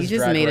answer. You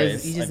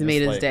just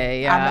made his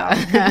day. Yeah.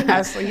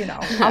 I know.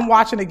 I'm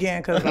watching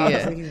again because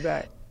obviously he's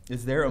back.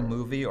 Is there a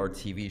movie or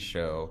TV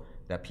show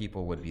that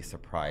people would be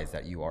surprised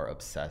that you are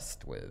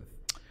obsessed with?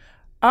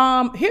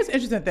 Here's the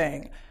interesting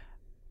thing.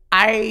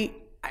 I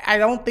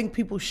don't think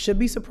people should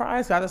be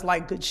surprised. I just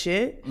like good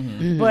shit.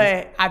 Mm-hmm.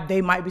 But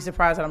they might be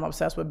surprised that I'm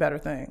obsessed with better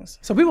things.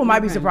 So people might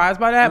be surprised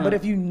by that. But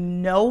if you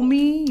know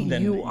me,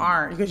 then you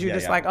aren't. Because you're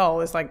just like,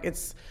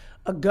 it's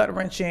a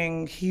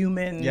gut-wrenching,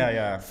 human,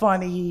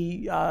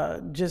 funny,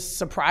 just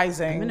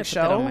surprising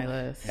show. Put that on my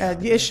list.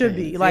 It should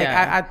be. Like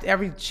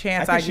every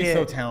chance I get. She's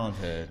so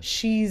talented.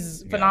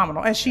 She's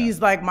phenomenal, and she's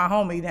like my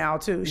homie now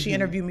too. She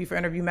interviewed me for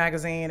Interview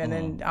Magazine, and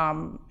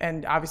then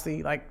and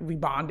obviously like we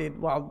bonded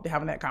while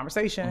having that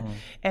conversation.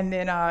 And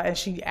then and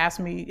she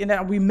asked me, and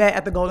then we met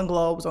at the Golden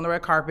Globes on the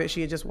red carpet.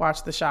 She had just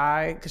watched The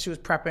Chi because she was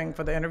prepping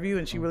for the interview,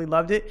 and she really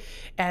loved it.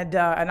 And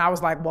I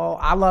was like, well,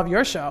 I love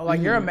your show.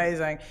 Like you're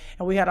amazing.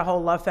 And we had a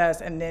whole love fest.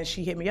 And then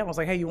she hit me up and was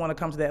like, hey, you want to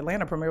come to the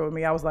Atlanta premiere with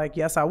me? I was like,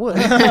 yes, I would.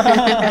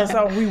 And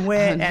so we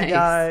went,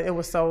 and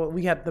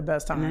we had the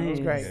best time. Nice. It was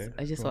great.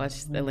 I just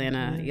watched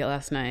Atlanta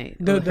last night.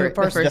 The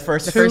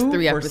first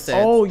 3 episodes.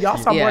 Oh, y'all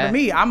saw more than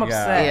me. I'm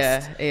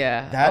obsessed.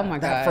 Yeah. Oh my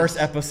god. That first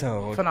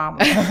episode.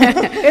 Phenomenal.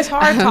 It's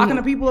hard talking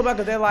to people about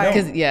because they're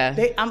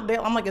like,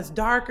 I'm like, it's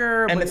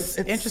darker, and but it's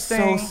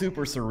interesting. So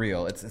super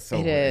surreal. It's so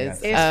it weird. It's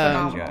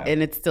phenomenal.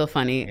 And it's still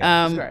funny.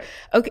 It's great.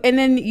 Okay, and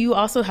then you're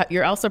also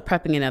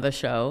prepping another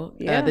show,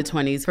 the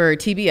 20s for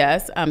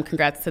TBS.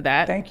 Congrats to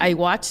that. Thank you. I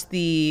watched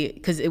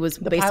because it was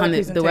based on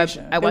the web.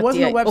 It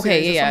wasn't a web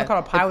series. It's something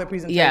called a pilot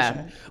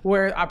presentation,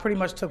 where I pretty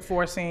much took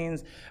 4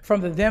 scenes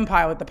from the then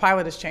pilot. The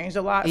pilot has changed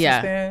a lot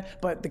since then,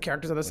 but the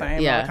characters are the same,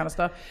 all that kind of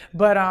stuff.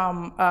 But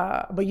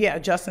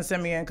Justin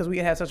Simeon, because we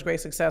had such great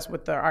success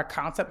with our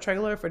concept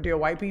trailer for Dear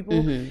White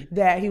People,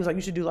 that he was like,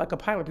 you should do like a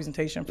pilot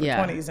presentation for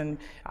 20s, and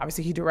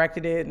obviously he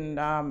directed it,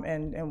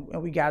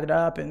 and we got it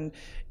up, and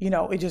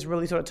it just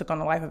really sort of took on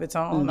a life of its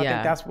own. I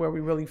think that's where we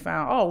really really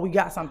found, oh, we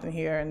got something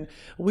here. And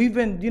we've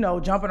been,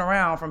 jumping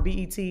around from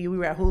BET. We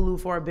were at Hulu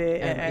for a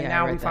bit, and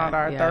now we found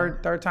our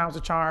third time's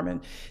a charm.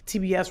 And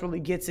TBS really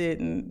gets it,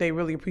 and they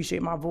really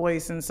appreciate my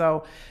voice. And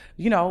so,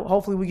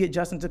 hopefully we get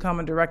Justin to come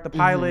and direct the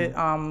pilot.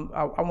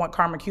 I want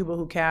Carmen Cuba,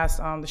 who cast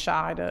The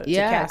Chi, to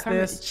cast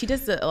Carmen, this. She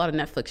does a lot of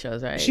Netflix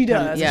shows, right? She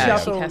does.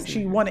 Yeah,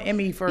 she won an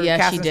Emmy for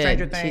casting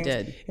Stranger Things. She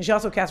did. And she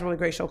also cast a really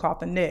great show called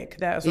The Nick.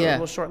 That was a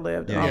little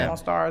short-lived on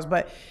Stars.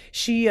 But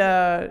she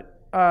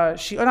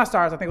not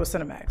Stars, I think it was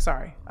Cinemax,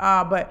 sorry.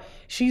 But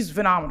she's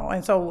phenomenal.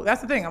 And so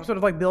that's the thing. I'm sort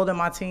of like building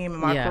my team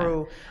and my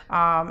crew.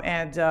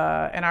 And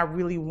I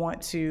really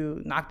want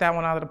to knock that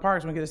one out of the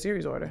park when we get a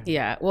series order.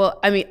 Yeah. Well,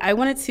 I mean, I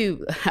wanted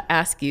to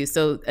ask you,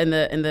 so in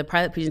the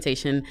pilot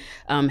presentation,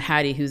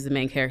 Hattie, who's the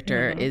main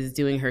character, is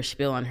doing her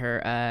spiel on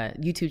her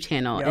YouTube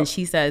channel. And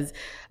she says,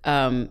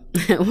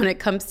 when it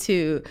comes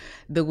to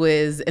The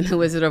Wiz and The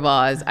Wizard of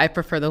Oz, I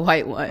prefer the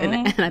white one.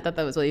 And I thought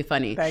that was really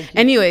funny. Thank you.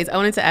 Anyways, I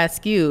wanted to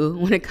ask you,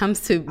 when it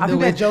comes to I think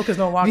that joke is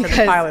no longer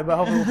the pilot, but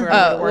hopefully we'll figure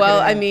out how to work it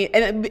in. I mean,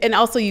 and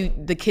also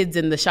the kids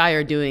in The Chi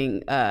are doing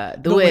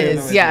The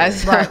Wiz. Yeah.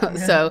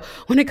 So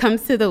when it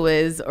comes to The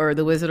Wiz or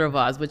The Wizard of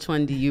Oz, which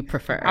one do you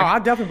prefer? Oh, I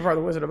definitely prefer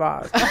The Wizard of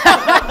Oz.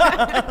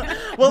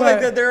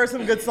 There are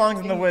some good songs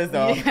in The Wiz,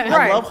 though. Yeah.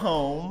 I love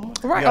Home.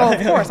 Right. Oh,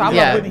 of course. I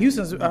love Whitney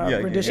Houston's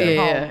rendition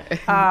of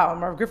Home on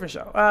Merv Griffin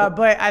show.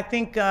 But I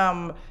think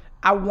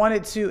I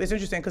wanted to, it's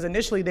interesting because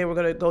initially they were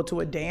going to go to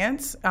a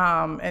dance,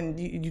 and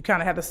you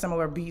kind of had the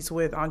similar beats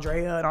with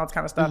Andrea and all this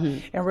kind of stuff.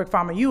 And Rick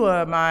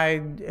Famuyiwa,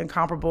 my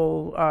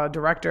incomparable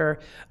director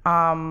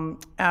and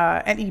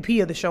EP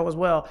of the show as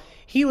well,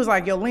 he was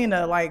like, yo,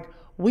 Lena, like,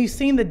 we've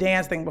seen the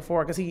dance thing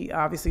before because he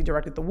obviously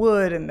directed The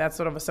Wood, and that's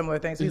sort of a similar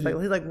thing. So he's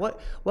like,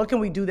 what can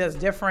we do that's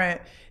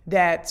different,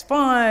 that's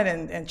fun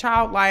and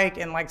childlike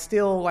and like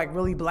still like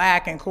really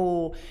black and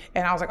cool?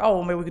 And I was like, oh,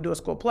 well, maybe we could do a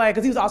school play,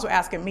 because he was also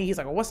asking me. He's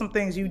like, well, what's some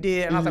things you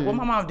did? And I was like, well,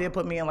 my mom did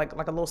put me in like a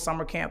little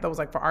summer camp that was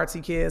like for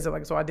artsy kids, and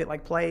like so I did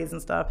like plays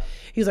and stuff.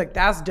 He's like,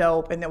 that's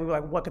dope. And then we were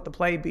like, what could the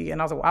play be?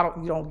 And I was like, well,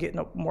 you don't get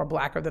no more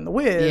blacker than The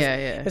Wiz.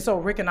 And so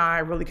Rick and I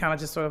really kind of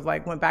just sort of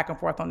like went back and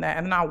forth on that,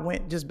 and then I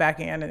went just back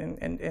in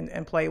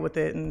and played with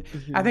it. And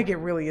I think it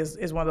really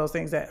is one of those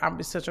things that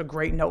it's such a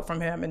great note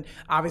from him, and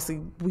obviously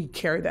we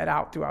carried that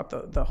out throughout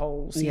the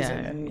whole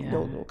season, and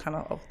we'll kind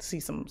of see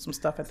some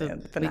stuff at the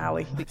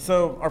finale.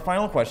 So our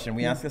final question,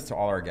 we ask this to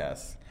all our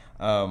guests.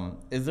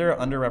 Is there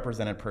an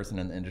underrepresented person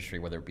in the industry,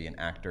 whether it be an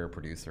actor,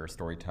 producer,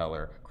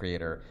 storyteller,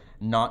 creator,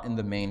 not in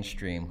the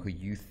mainstream, who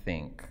you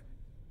think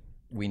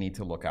we need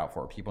to look out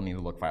for, people need to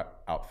look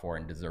out for,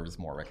 and deserves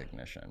more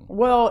recognition?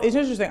 Well, it's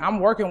interesting. I'm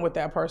working with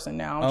that person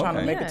now. I'm trying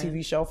to make a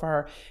TV show for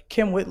her.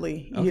 Kim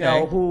Whitley,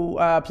 who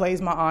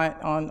plays my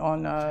aunt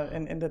on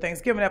in the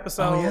Thanksgiving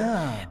episode.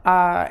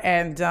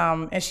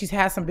 And she's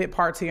had some bit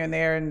parts here and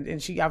there,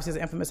 and she obviously has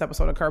an infamous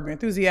episode of Curb Your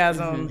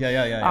Enthusiasm.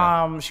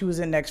 She was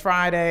in Next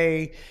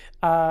Friday.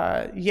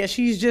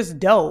 She's just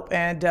dope,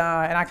 and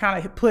I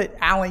kind of put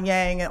Alan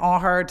Yang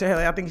on her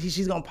I think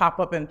she's gonna pop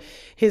up in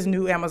his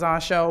new Amazon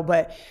show,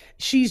 but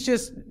she's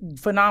just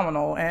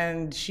phenomenal,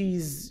 and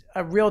she's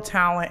a real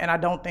talent, and I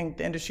don't think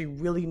the industry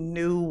really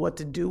knew what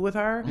to do with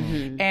her.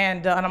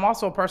 And I'm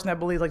also a person that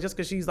believes, like, just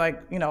because she's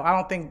like, I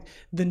don't think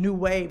the new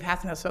wave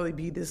has to necessarily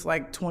be this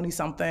like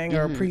 20-something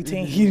or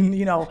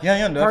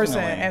preteen, person.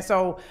 And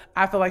so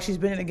I feel like she's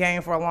been in the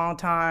game for a long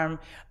time.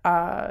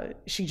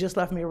 She just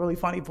left me a really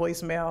funny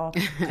voicemail,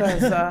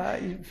 because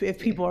if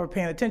people are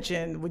paying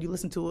attention, when you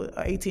listen to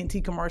an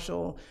AT&T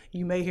commercial,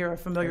 you may hear a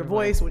familiar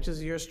voice, which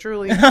is yours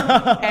truly.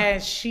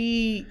 And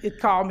she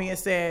called me and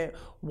said,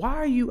 why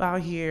are you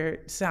out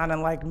here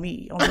sounding like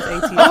me on this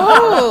AT&T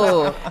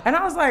commercial? And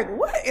I was like,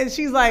 what? And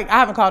she's like, I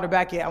haven't called her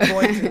back yet, I'm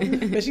going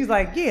to. But she's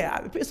like,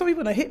 yeah, some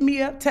people have hit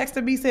me up,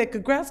 texted me, said,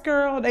 congrats,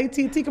 girl, on the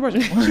AT&T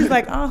commercial. She's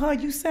like,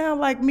 you sound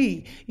like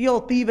me, you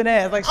old thieving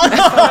ass. Like, she's so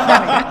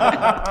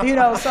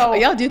funny. So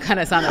y'all do kind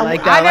of sound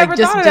like that. I never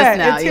just, thought of that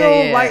now.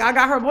 until like I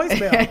got her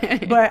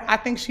voicemail. But I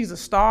think she's a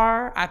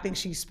star. I think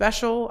she's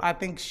special. I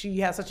think she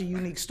has such a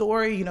unique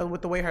story,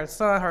 with the way her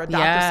adopted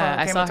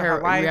son came into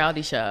her life.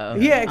 Reality show.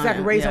 Yeah,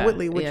 exactly. Raising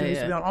Whitley, which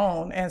used to be on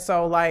OWN. And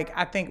so, like,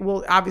 I think,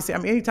 obviously,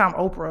 anytime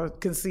Oprah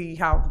can see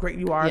how great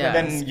you are,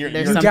 then you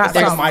got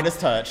like a Midas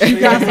touch. You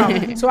got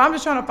something. So I'm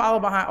just trying to follow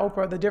behind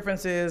Oprah. The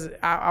difference is,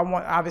 I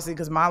want, obviously,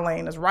 because my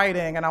lane is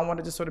writing, and I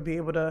wanted to sort of be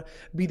able to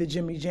be the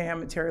Jimmy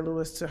Jam and Terry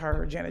Lewis to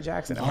her Janet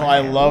Jackson. Oh, I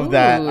love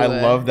that. I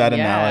love that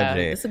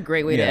analogy. It's a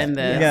great way to end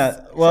this.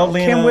 Yeah. Well, so,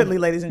 Lena, Kim Whitley,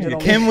 ladies and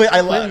gentlemen. Kim Whitley,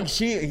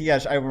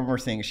 I remember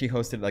seeing she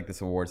hosted like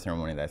this award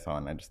ceremony that I saw,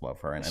 and I just love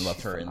her, and I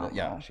love her.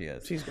 She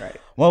is. She's great.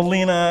 Well,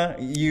 Lena,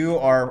 you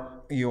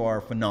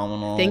are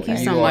phenomenal. Thank you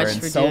so much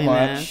for doing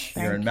this.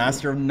 You're in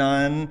Master of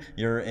None.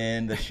 You're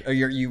in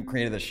you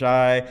created The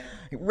Chi.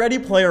 Ready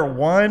Player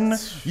One.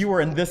 You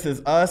were in This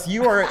Is Us.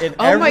 You are in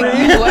every. My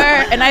God, you were,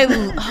 and I.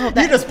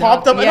 You just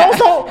popped up, and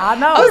also I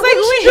know. I was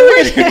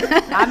like,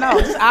 wait. I know,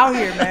 just out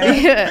here,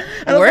 man.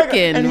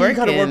 Working. You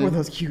gotta work with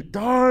those cute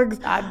dogs.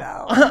 I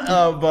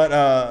know.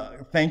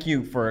 But thank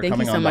you for Thank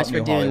coming you so on much the New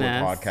for doing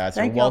Hollywood this. podcast.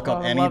 Thank You're you for welcome the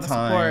love and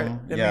anytime.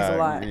 support. It means a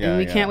lot. And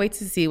we can't wait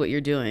to see what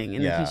you're doing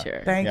in the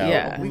future. Thank you.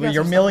 Yeah. We got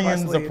Your some stuff up our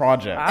millions of sleeve.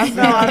 projects. I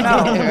know.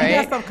 Right? We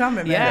got stuff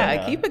coming, man.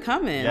 Yeah, keep it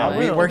coming. Yeah,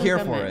 Like, we're keep here it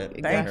for coming. it. Thank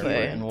Exactly. you.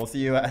 And we'll see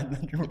you at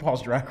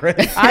RuPaul's Drag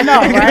Race. I know,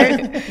 right?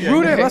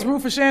 Root it. Let's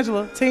root for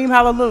Shangela. Team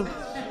Hallelujah.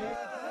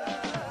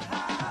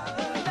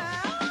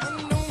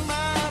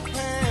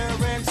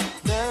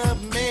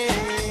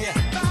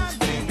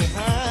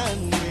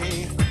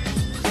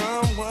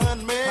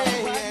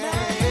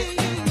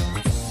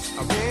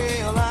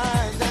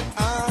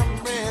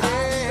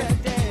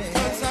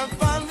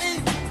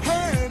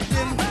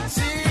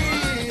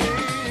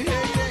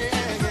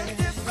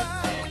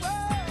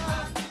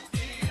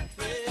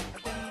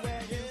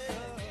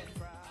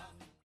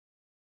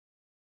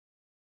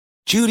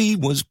 Judy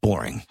was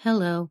boring.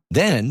 Hello.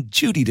 Then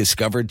Judy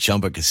discovered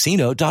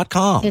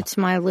ChumbaCasino.com. It's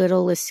my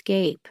little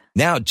escape.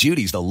 Now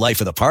Judy's the life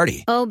of the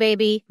party. Oh,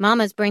 baby,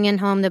 mama's bringing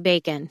home the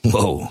bacon.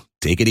 Whoa,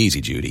 take it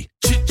easy, Judy.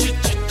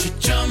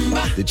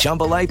 The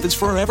Chumba life is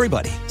for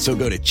everybody. So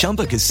go to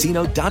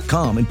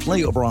ChumbaCasino.com and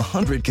play over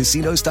 100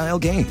 casino-style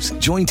games.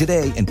 Join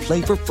today and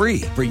play for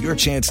free for your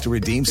chance to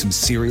redeem some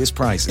serious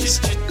prizes.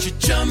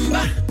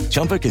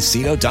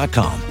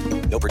 ChumbaCasino.com.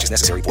 No purchase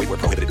necessary. Void where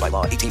prohibited by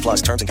law.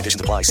 18+ terms and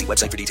conditions apply. See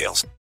website for details.